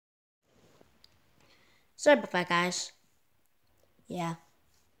Sorry about that, guys. Yeah.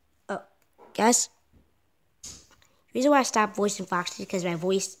 Oh, guys. The reason why I stopped voicing Foxy is because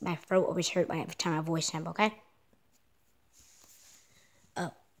my throat always hurt every time I voice him, okay?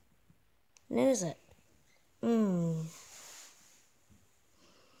 Oh. What is it?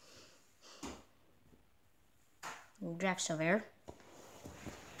 Drax over there.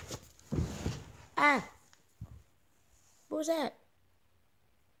 Ah! What was that?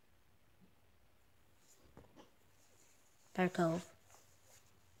 Dark Cove.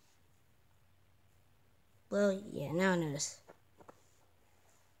 Well, yeah, now I notice.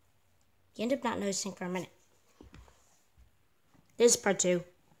 You end up not noticing for a minute. This is part 2.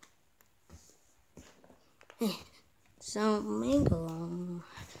 So, Mango,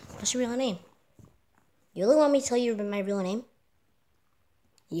 what's your real name? You really want me to tell you my real name?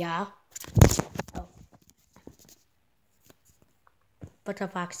 Yeah. Oh. What's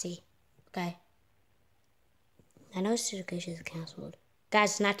up, Foxy? Okay. I know certification is canceled.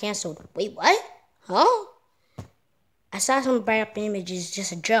 Guys, it's not canceled. Wait, what? Huh? I saw some bright up images,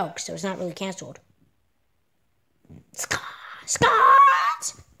 just a joke, so it's not really canceled. Scott!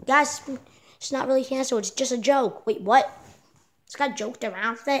 Guys, it's not really canceled, it's just a joke. Wait, what? Scott joked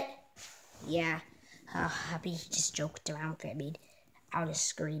around with it? Yeah. Happy just joked around with it. I mean, I just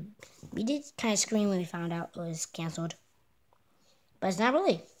screamed. We did kind of scream when we found out it was canceled. But it's not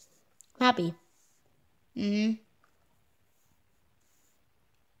really. I'm happy.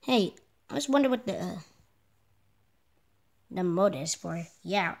 Hey, I was wondering what the mode is for.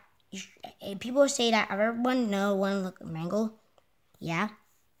 Yeah. People say that everyone know one look at Mango. Yeah.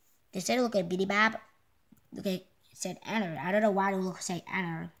 They said it look at Bitty Bab. Okay, it said Anna. I don't know why they look say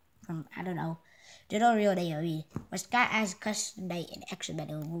Anna from I don't know. They don't real name of me. But Scott has custom name and extra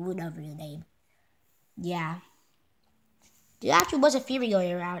menu with no real name. Yeah. There actually was a theory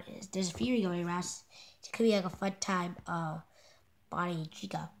going around. There's a theory going around. It could be like a fun time Bonnie and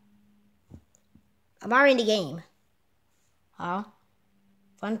Chica. I'm already in the game. Huh?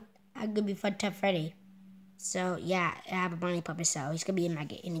 Fun I could be fun time Freddy. So yeah, I have a Bonnie puppet, so he's gonna be in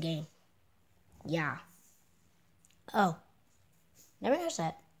the game. Yeah. Oh. Never noticed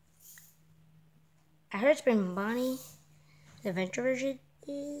that. I heard it's been Bonnie. The adventure version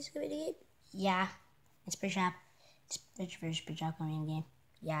is gonna be in the game. Yeah. It's Springtrap. It's adventure version Springtrap coming in the game.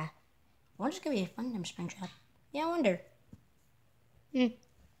 Yeah. I wonder if it's gonna be a fun time Springtrap. Yeah, I wonder.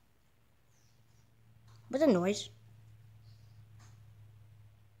 What's the noise?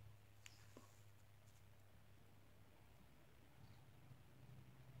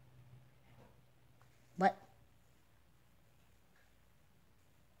 What?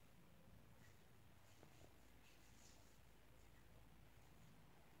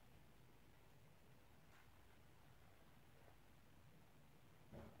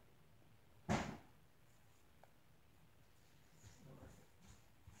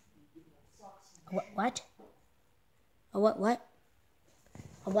 What? A what?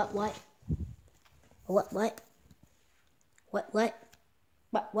 A what? A what?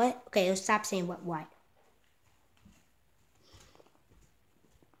 What? Okay, let's stop saying what.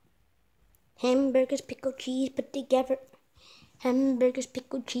 Hamburgers, pickle, cheese, put together. Hamburgers,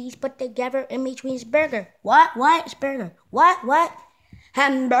 pickle, cheese, put together in between is burger. What? It's burger. What?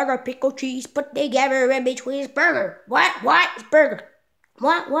 Hamburger, pickle, cheese, put together in between is burger. What? It's burger.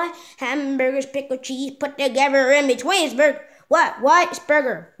 What? Hamburgers, pickle, cheese, put together in between is burger. What? It's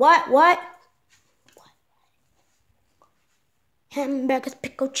burger. What? Hamburgers,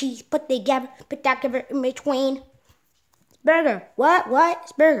 pickle, cheese, put together in between. Burger. What?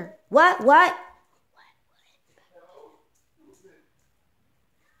 It's burger. What?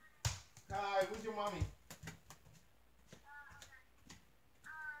 Hi, who's your mommy?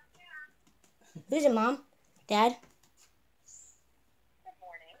 Who's it, Mom? Dad?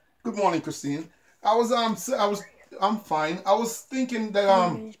 Good morning, Christine. I'm fine. I was thinking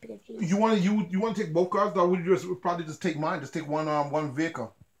that you want to take both cars, or would you probably just take mine? Just take one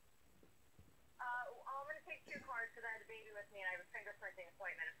vehicle. I'm going to take 2 cars because I had a baby with me and I have a fingerprinting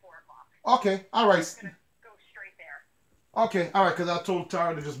appointment at 4 o'clock. Okay, all right. I'm going to go straight there. Okay, all right. Because I told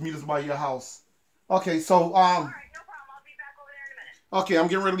Tara to just meet us by your house. Okay, so All right, no problem. I'll be back over there in a minute. Okay, I'm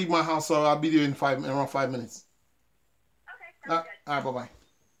getting ready to leave my house, so I'll be there in around 5 minutes. Okay, sounds good. All right, bye bye.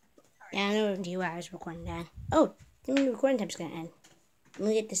 Yeah, I know you I was recording that. Oh, the recording time's gonna end. I'm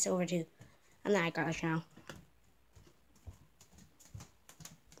gonna get this over to. I'm not gosh now.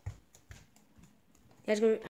 You guys go.